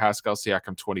 30th, and Pascal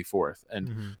Siakam 24th.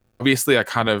 And obviously, I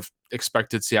kind of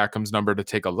expected Siakam's number to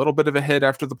take a little bit of a hit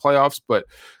after the playoffs, but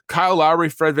Kyle Lowry,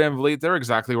 Fred VanVleet, they're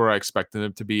exactly where I expected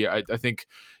them to be. I think,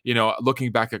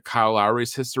 looking back at Kyle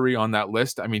Lowry's history on that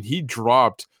list, I mean, he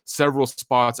dropped several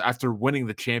spots after winning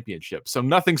the championship. So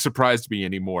nothing surprised me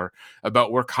anymore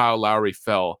about where Kyle Lowry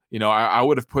fell. I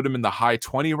would have put him in the high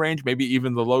 20 range, maybe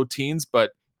even the low teens,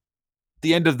 but at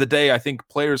the end of the day, I think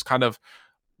players kind of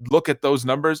look at those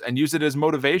numbers and use it as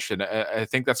motivation. I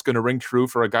think that's going to ring true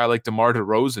for a guy like DeMar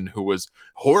DeRozan, who was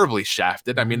horribly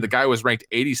shafted. I mean, the guy was ranked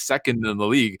 82nd in the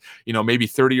league, maybe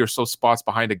 30 or so spots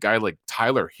behind a guy like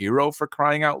Tyler Hero, for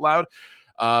crying out loud.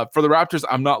 For the Raptors,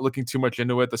 I'm not looking too much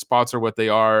into it. The spots are what they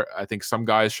are. I think some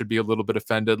guys should be a little bit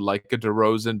offended, like a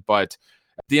DeRozan, but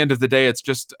at the end of the day, it's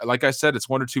just, like I said, it's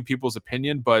one or two people's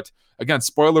opinion. But again,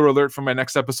 spoiler alert for my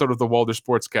next episode of the Walder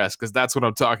Sportscast, because that's what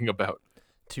I'm talking about.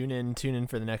 Tune in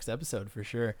for the next episode for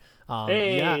sure.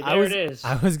 It is.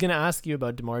 I was gonna ask you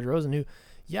about DeMar DeRozan, who,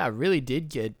 really did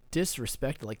get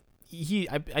disrespected. Like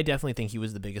I definitely think he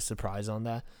was the biggest surprise on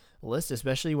that list,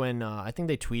 especially when I think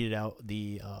they tweeted out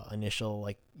the initial,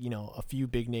 a few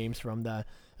big names from the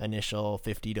initial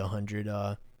 50 to 100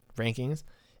 rankings,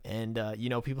 and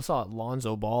people saw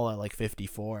Lonzo Ball at like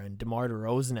 54 and DeMar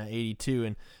DeRozan at 82,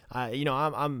 and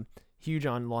I'm huge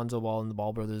on Lonzo Ball and the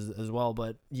Ball brothers as well,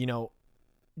 but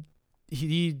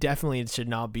he definitely should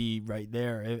not be right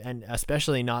there, and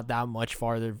especially not that much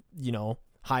farther,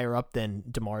 higher up than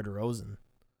DeMar DeRozan.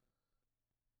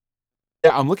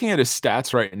 Yeah, I'm looking at his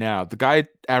stats right now. The guy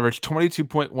averaged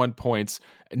 22.1 points,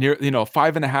 near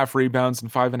 5.5 rebounds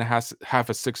and 5.5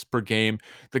 assists per game.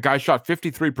 The guy shot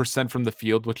 53% from the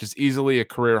field, which is easily a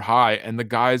career high, and the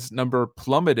guy's number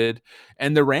plummeted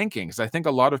in the rankings. I think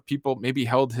a lot of people maybe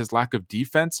held his lack of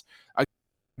defense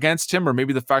against him, or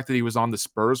maybe the fact that he was on the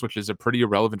Spurs, which is a pretty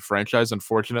irrelevant franchise,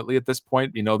 unfortunately, at this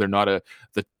point. They're not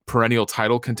the perennial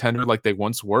title contender like they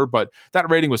once were, but that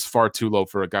rating was far too low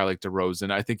for a guy like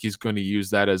DeRozan. I think he's going to use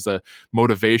that as a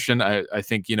motivation. I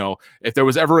think, if there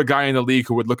was ever a guy in the league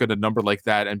who would look at a number like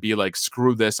that and be like,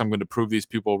 screw this, I'm going to prove these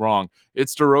people wrong,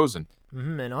 it's DeRozan.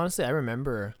 And honestly, I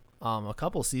remember a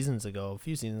few seasons ago,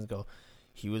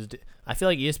 I feel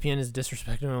like ESPN has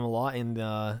disrespected him a lot in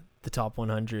the top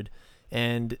 100.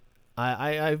 And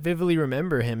I vividly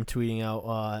remember him tweeting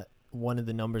out one of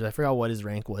the numbers. I forgot what his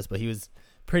rank was, but he was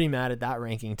pretty mad at that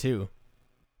ranking too.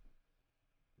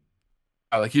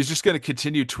 Like, he's just going to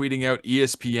continue tweeting out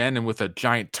ESPN and with a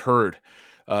giant turd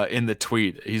in the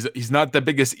tweet. He's not the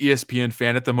biggest ESPN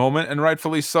fan at the moment, and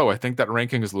rightfully so. I think that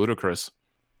ranking is ludicrous.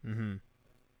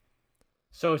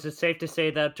 So is it safe to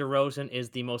say that DeRozan is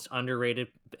the most underrated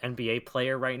NBA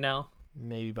player right now?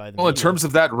 Maybe by the in terms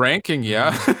of that ranking,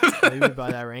 yeah. Maybe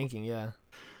by that ranking, yeah.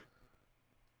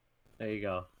 There you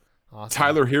go. Awesome.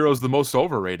 Tyler Hero's the most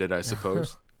overrated, I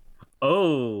suppose.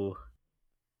 Oh.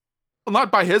 Well, not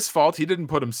by his fault. He didn't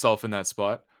put himself in that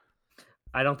spot.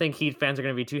 I don't think Heat fans are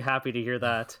going to be too happy to hear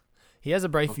that. He has a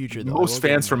bright future, though. Most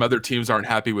fans from other teams aren't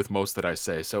happy with most that I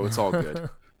say, so it's all good.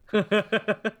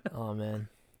 Oh, man.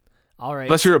 All right.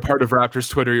 Unless you're a part of Raptors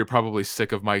Twitter, you're probably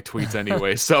sick of my tweets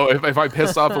anyway. So if I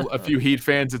piss off a few Heat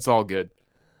fans, it's all good.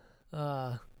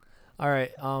 All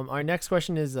right. Our next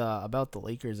question is about the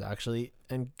Lakers, actually,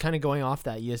 and kind of going off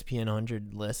that ESPN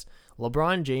 100 list.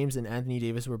 LeBron James and Anthony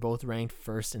Davis were both ranked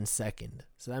first and second.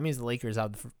 So that means the Lakers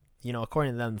have,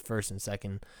 according to them, the first and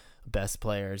second best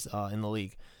players in the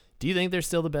league. Do you think they're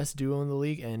still the best duo in the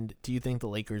league, and do you think the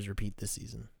Lakers repeat this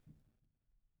season?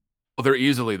 Well, they're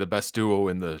easily the best duo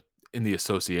in the in the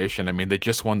association. I mean, they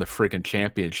just won the freaking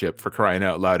championship, for crying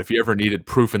out loud. If you ever needed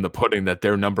proof in the pudding that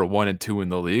they're number 1 and 2 in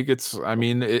the league, it's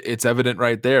evident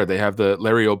right there. They have the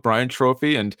Larry O'Brien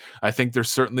trophy, and I think they're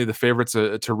certainly the favorites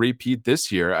to repeat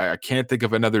this year. I can't think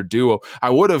of another duo. I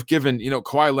would have given,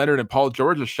 Kawhi Leonard and Paul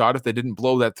George a shot if they didn't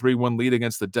blow that 3-1 lead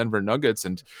against the Denver Nuggets,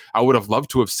 and I would have loved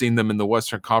to have seen them in the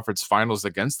Western Conference Finals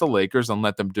against the Lakers and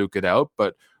let them duke it out,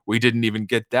 but we didn't even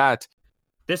get that.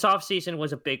 This offseason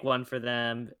was a big one for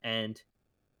them, and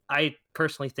I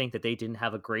personally think that they didn't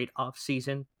have a great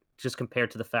offseason, just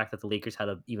compared to the fact that the Lakers had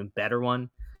an even better one.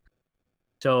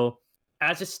 So,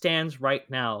 as it stands right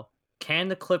now, can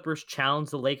the Clippers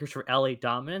challenge the Lakers for LA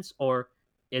dominance, or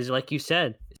is, like you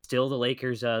said, still the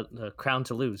Lakers' the crown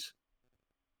to lose?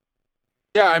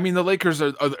 Yeah, I mean, the Lakers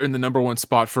are in the number 1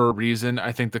 spot for a reason.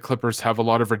 I think the Clippers have a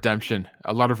lot of redemption,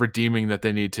 a lot of redeeming that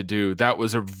they need to do. That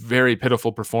was a very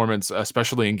pitiful performance,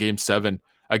 especially in Game 7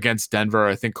 against Denver.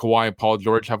 I think Kawhi and Paul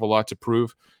George have a lot to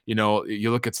prove.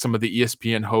 You look at some of the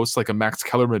ESPN hosts, like a Max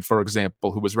Kellerman, for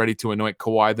example, who was ready to anoint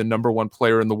Kawhi the number 1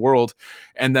 player in the world,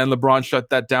 and then LeBron shut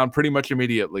that down pretty much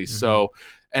immediately. Mm-hmm. So,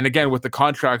 and again, with the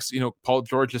contracts, Paul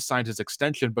George has signed his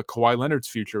extension, but Kawhi Leonard's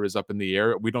future is up in the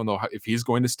air. We don't know if he's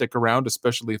going to stick around,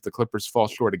 especially if the Clippers fall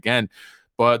short again.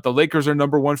 But the Lakers are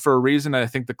number 1 for a reason. And I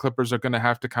think the Clippers are going to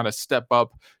have to kind of step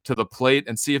up to the plate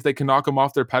and see if they can knock them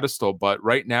off their pedestal. But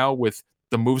right now, with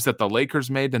the moves that the Lakers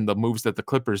made and the moves that the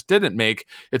Clippers didn't make,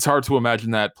 it's hard to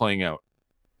imagine that playing out.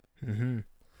 Mm-hmm.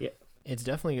 Yeah, it's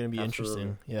definitely going to be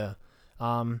interesting. Yeah.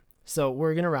 So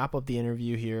we're going to wrap up the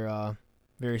interview here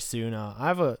very soon. I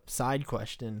have a side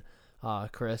question,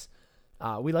 Chris.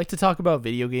 We like to talk about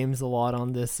video games a lot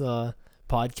on this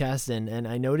podcast, and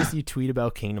I noticed you tweet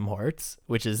about Kingdom Hearts,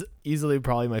 which is easily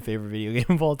probably my favorite video game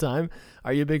of all time.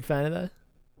 Are you a big fan of that?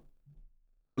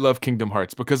 I love Kingdom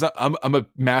Hearts because I'm a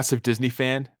massive Disney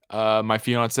fan. My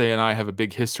fiance and I have a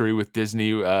big history with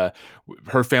Disney.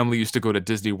 Her family used to go to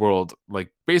Disney World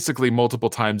like basically multiple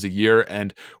times a year,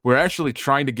 and we're actually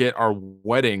trying to get our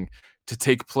wedding to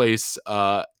take place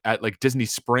at like Disney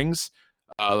Springs,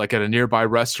 like at a nearby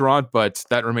restaurant, but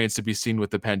that remains to be seen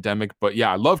with the pandemic. But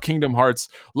yeah, I love Kingdom Hearts,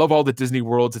 love all the Disney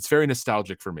worlds. It's very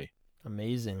nostalgic for me.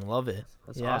 Amazing, love it.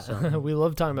 That's awesome. We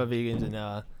love talking about video games,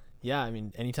 and yeah, I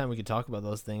mean, anytime we could talk about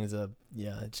those things,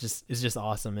 yeah, it's just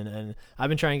awesome. And I've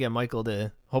been trying to get Michael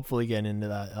to hopefully get into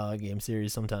that game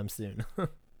series sometime soon.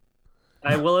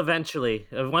 I will eventually,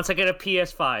 once I get a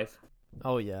PS5.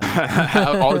 Oh yeah.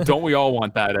 Don't we all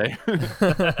want that,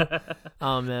 eh?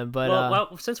 Oh man, but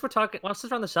well, since we're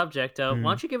on the subject, why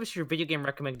don't you give us your video game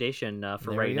recommendation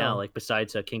for right now, like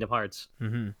besides Kingdom Hearts?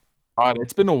 Mm-hmm.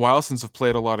 It's been a while since I've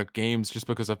played a lot of games just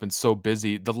because I've been so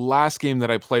busy. The last game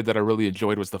that I played that I really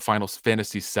enjoyed was the Final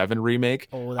Fantasy VII remake.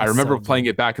 Oh, I remember playing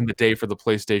it back in the day for the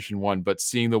PlayStation 1, but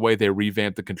seeing the way they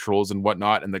revamped the controls and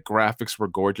whatnot, and the graphics were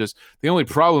gorgeous. The only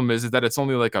problem is that it's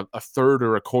only like a third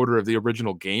or a quarter of the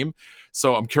original game.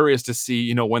 So I'm curious to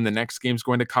see, when the next game's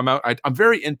going to come out. I'm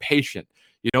very impatient.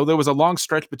 There was a long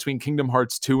stretch between Kingdom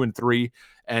Hearts 2 and 3,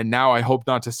 and now I hope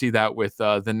not to see that with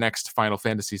the next Final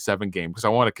Fantasy VII game, because I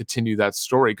want to continue that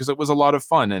story because it was a lot of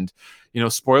fun. And,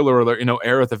 spoiler alert,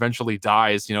 Aerith eventually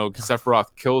dies,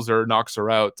 Sephiroth kills her, knocks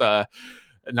her out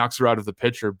of the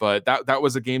picture. But that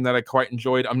was a game that I quite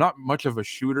enjoyed. I'm not much of a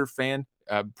shooter fan,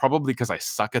 probably because I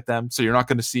suck at them. So you're not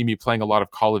going to see me playing a lot of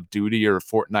Call of Duty or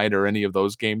Fortnite or any of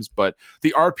those games. But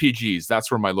the RPGs, that's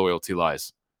where my loyalty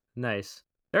lies. Nice.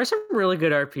 There are some really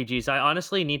good RPGs. I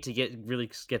honestly need to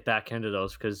get back into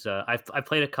those because I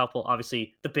played a couple.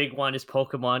 Obviously, the big one is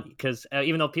Pokemon because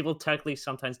even though people technically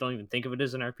sometimes don't even think of it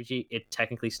as an RPG, it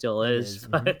technically still is.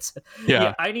 But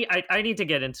yeah, I need to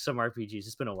get into some RPGs.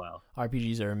 It's been a while.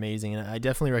 RPGs are amazing, and I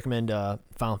definitely recommend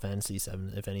Final Fantasy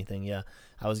VII. If anything, yeah,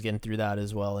 I was getting through that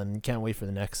as well, and can't wait for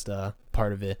the next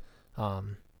part of it.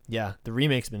 Yeah, the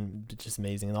remake's been just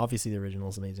amazing, and obviously the original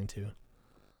is amazing too.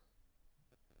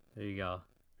 There you go.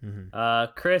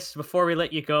 Mm-hmm. Chris, before we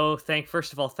let you go,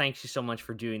 first of all, thanks you so much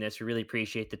for doing this. We really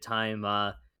appreciate the time.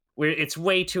 It's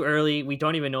way too early. We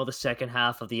don't even know the second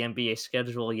half of the NBA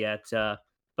schedule yet.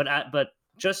 But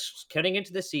just getting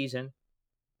into the season,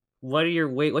 what's your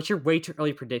way too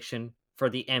early prediction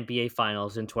for the NBA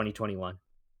Finals in 2021?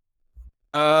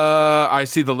 I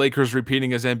see the Lakers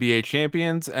repeating as NBA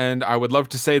champions, and I would love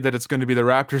to say that it's going to be the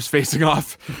Raptors facing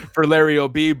off for Larry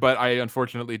O.B., but I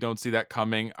unfortunately don't see that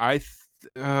coming.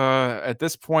 At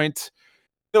this point,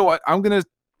 you know what? I'm gonna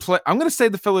say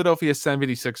the Philadelphia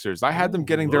 76ers. I had them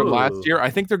getting there last year.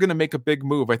 I think they're gonna make a big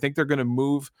move. I think they're gonna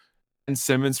move Ben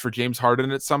Simmons for James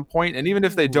Harden at some point. And even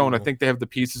if they don't, I Ooh. think they have the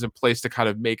pieces in place to kind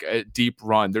of make a deep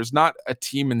run. There's not a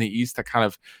team in the East that kind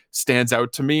of stands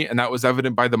out to me, and that was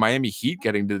evident by the Miami Heat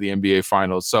getting to the NBA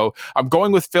Finals. So I'm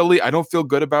going with Philly. I don't feel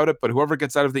good about it, but whoever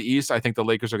gets out of the East, I think the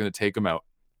Lakers are going to take them out.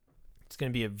 It's going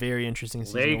to be a very interesting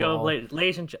season. There you go,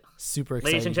 super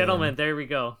excited. ladies and gentlemen. There we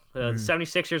go. The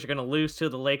 76ers are going to lose to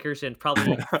the Lakers in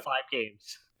probably 5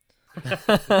 games.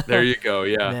 There you go.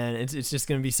 Yeah, man, it's just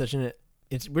going to be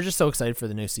we're just so excited for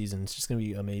the new season. It's just going to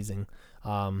be amazing.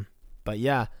 But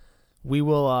yeah, we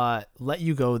will let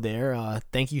you go there.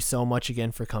 Thank you so much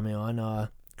again for coming on,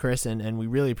 Chris, and we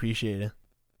really appreciate it.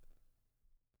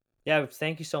 Yeah,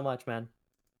 thank you so much, man.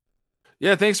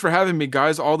 Yeah, thanks for having me,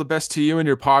 guys. All the best to you and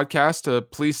your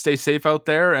podcast. Please stay safe out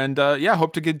there, and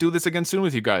hope to do this again soon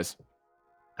with you guys.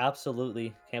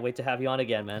 Absolutely. Can't wait to have you on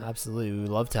again, man. Absolutely. We'd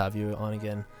love to have you on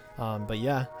again. But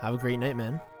yeah, have a great night,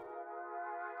 man.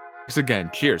 Thanks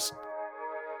again. Cheers.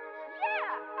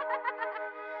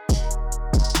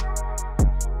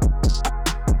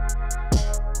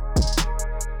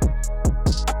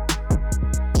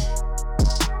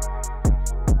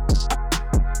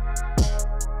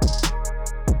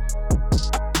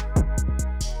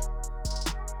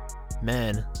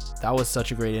 Man, that was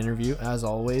such a great interview as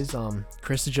always.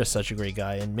 Chris is just such a great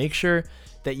guy, and make sure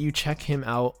that you check him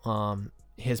out.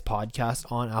 His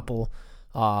podcast on Apple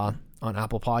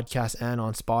Podcasts and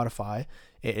on Spotify.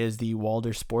 It is the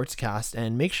Walder Sportscast,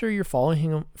 and make sure you're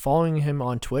following him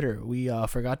on Twitter. We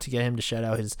forgot to get him to shout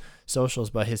out his socials,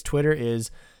 but his Twitter is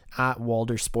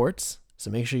 @Walder Sports. So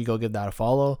make sure you go give that a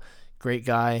follow. Great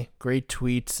guy, great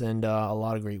tweets, and a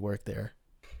lot of great work there.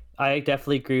 I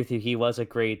definitely agree with you. He was a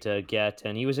great get,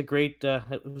 and he was a great.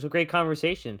 It was a great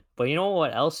conversation. But you know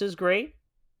what else is great?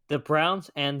 The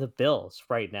Browns and the Bills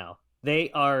right now.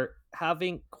 They are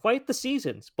having quite the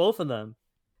seasons, both of them,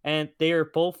 and they are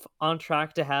both on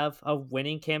track to have a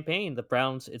winning campaign. The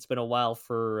Browns, it's been a while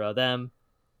for them.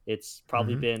 It's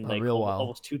probably been like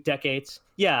almost 2 decades.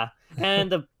 Yeah,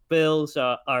 and the Bills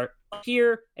are up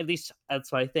here. At least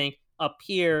that's what I think. Up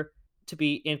here to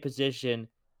be in position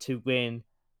to win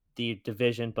the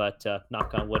division, but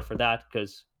knock on wood for that,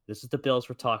 because this is the Bills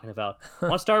we're talking about. I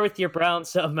want to start with your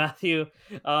Browns, Matthew.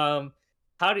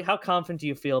 How confident do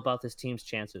you feel about this team's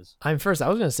chances? I was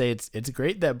going to say it's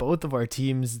great that both of our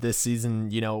teams this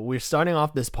season, we're starting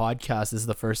off this podcast. This is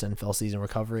the first NFL season we're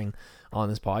covering on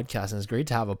this podcast, and it's great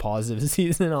to have a positive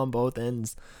season on both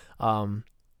ends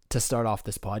to start off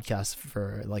this podcast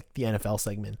for like the NFL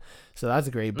segment. So that's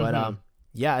great. But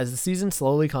as the season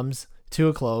slowly comes to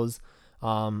a close,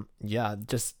 the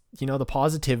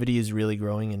positivity is really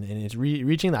growing, and it's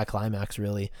reaching that climax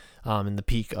really, and the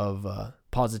peak of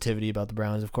positivity about the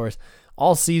Browns. Of course,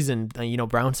 all season,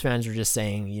 Browns fans are just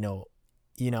saying,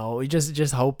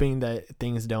 just hoping that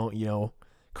things don't,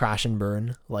 crash and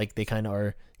burn like they kind of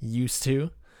are used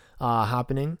to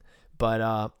happening.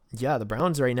 But the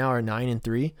Browns right now are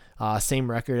 9-3,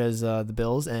 same record as the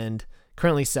Bills, and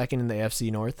currently second in the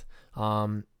AFC North.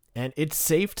 And it's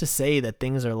safe to say that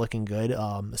things are looking good,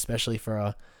 especially for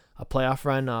a playoff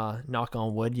run, knock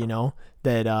on wood,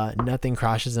 that nothing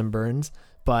crashes and burns.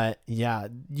 But yeah,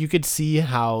 you could see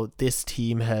how this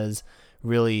team has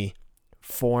really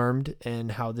formed,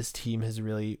 and how this team has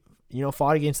really,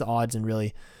 fought against the odds and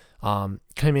really come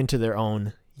into their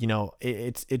own.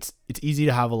 It's easy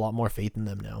to have a lot more faith in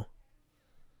them now.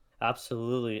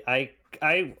 Absolutely. I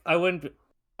wouldn't.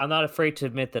 I'm not afraid to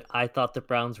admit that I thought the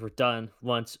Browns were done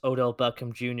once Odell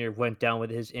Beckham Jr. went down with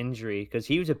his injury, because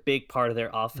he was a big part of their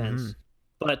offense.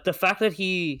 But the fact that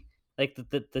he, like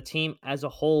the team as a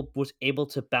whole, was able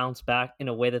to bounce back in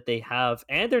a way that they have,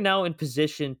 and they're now in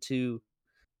position to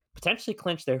potentially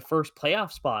clinch their first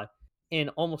playoff spot in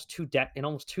almost 2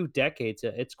 decades.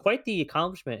 It's quite the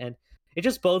accomplishment, and it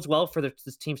just bodes well for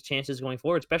this team's chances going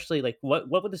forward, especially like what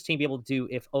would this team be able to do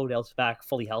if Odell's back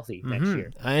fully healthy next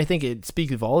year? I think it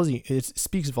speaks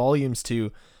volumes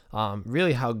to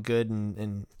really how good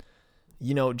and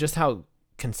just how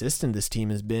consistent this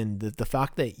team has been. The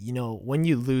fact that, when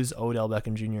you lose Odell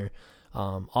Beckham Jr.,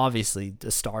 obviously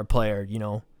the star player,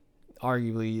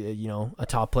 arguably, a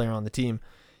top player on the team.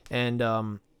 And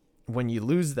when you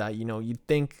lose that, you'd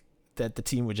think that the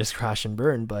team would just crash and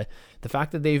burn, but the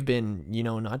fact that they've been,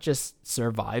 not just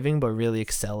surviving, but really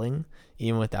excelling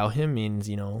even without him means,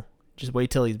 just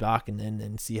wait till he's back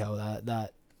and see how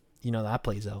that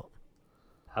plays out.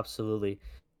 Absolutely.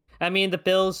 I mean, the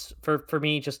Bills, for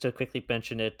me, just to quickly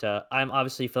mention it, I'm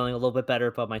obviously feeling a little bit better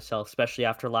about myself, especially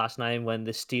after last night when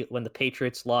the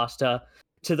Patriots lost to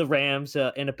the Rams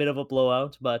in a bit of a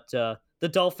blowout. But the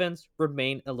Dolphins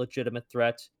remain a legitimate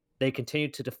threat. They continue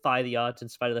to defy the odds in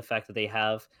spite of the fact that they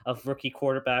have a rookie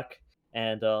quarterback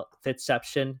and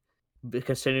Fitzception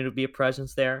continue to be a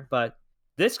presence there. But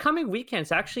this coming weekend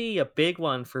is actually a big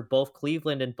one for both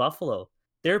Cleveland and Buffalo.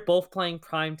 They're both playing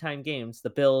primetime games. The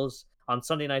Bills on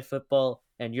Sunday Night Football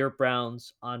and your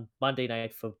Browns on Monday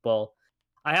Night Football.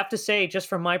 I have to say, just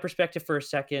from my perspective for a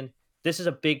second, this is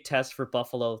a big test for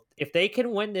Buffalo. If they can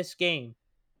win this game,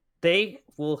 they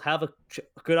will have a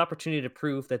good opportunity to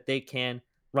prove that they can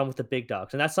run with the big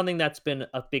dogs. And that's something that's been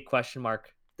a big question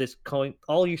mark this going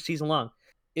all year season long.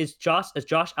 Is Josh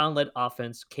Allen led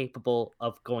offense capable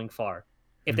of going far?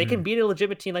 If they can beat a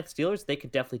legitimate team like the Steelers, they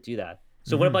could definitely do that.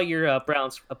 So what about your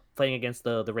Browns playing against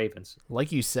the Ravens?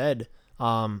 Like you said,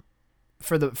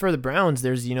 for the Browns,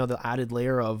 there's the added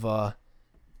layer of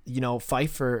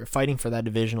fighting for that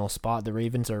divisional spot. The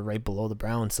Ravens are right below the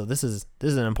Browns, so this is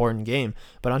an important game.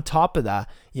 But on top of that,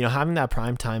 having that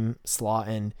primetime slot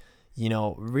and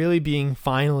really being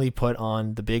finally put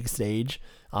on the big stage,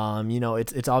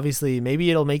 it's obviously,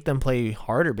 maybe it'll make them play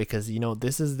harder because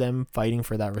this is them fighting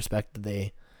for that respect that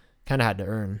they kind of had to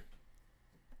earn.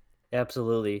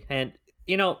 Absolutely. And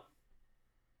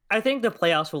I think the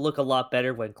playoffs will look a lot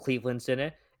better when Cleveland's in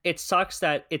it. It sucks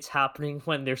that it's happening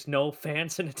when there's no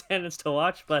fans in attendance to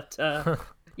watch, but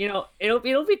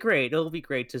it'll be great. It'll be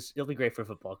great for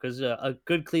football because a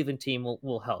good Cleveland team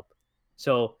will help.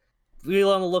 So be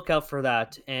on the lookout for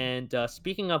that. And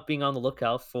speaking of being on the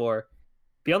lookout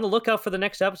be on the lookout for the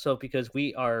next episode because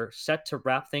we are set to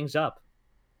wrap things up.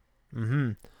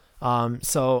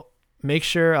 So make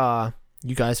sure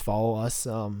you guys follow us.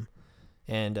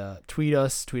 And tweet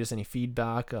us any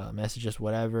feedback, message us,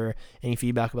 whatever, any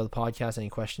feedback about the podcast, any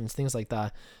questions, things like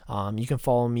that. You can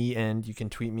follow me and you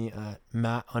can tweet me at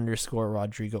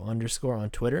Matt_Rodrigo_ on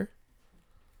Twitter.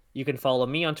 You can follow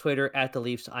me on Twitter at the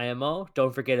Leafs IMO.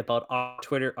 Don't forget about our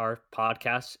Twitter, our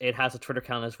podcast. It has a Twitter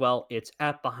account as well. It's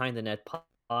at Behind the Net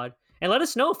Pod. And let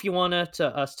us know if you want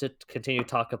us to continue to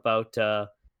talk about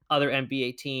other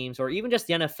NBA teams or even just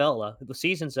the NFL. The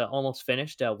season's almost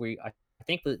finished. I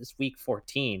think it's week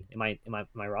 14. Am I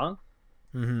wrong?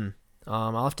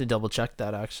 I'll have to double check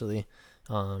that actually.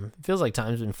 It feels like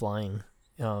time's been flying.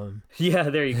 Yeah,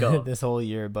 there you go. This whole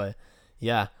year, but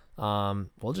yeah.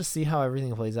 We'll just see how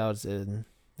everything plays out.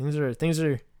 Things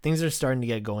are starting to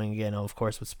get going again, of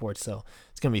course, with sports, so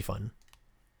it's gonna be fun.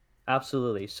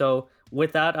 Absolutely. So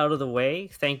with that out of the way,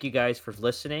 thank you guys for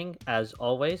listening. As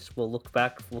always, we'll look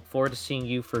forward to seeing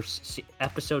you for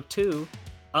episode 2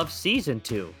 of season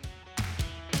 2.